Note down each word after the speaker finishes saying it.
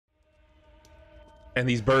And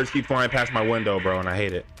these birds keep flying past my window, bro, and I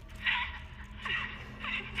hate it.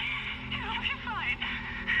 It'll be fine.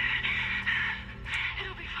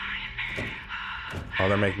 It'll be fine. Oh,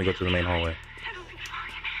 they're making me go to the main hallway. It'll be fine.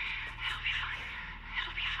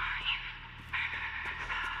 It'll be fine.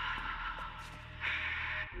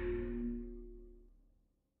 It'll be fine.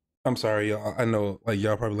 I'm sorry, y'all. I know, like,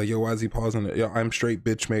 y'all probably like, yo, why is he pausing it? Yo, I'm straight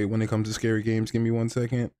bitch made when it comes to scary games. Give me 1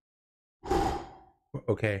 second.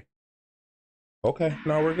 Okay. Okay,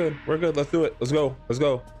 no, we're good. We're good. Let's do it. Let's go. Let's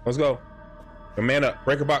go. Let's go. Yo, man up.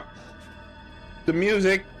 Breaker box. The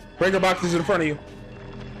music. Breaker box is in front of you.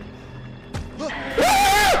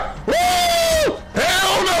 Ah! Woo!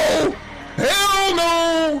 Hell no! Hell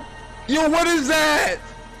no! Yo, what is that?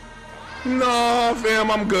 No, fam,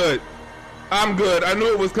 I'm good. I'm good. I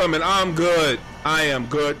knew it was coming. I'm good. I am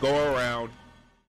good. Go around.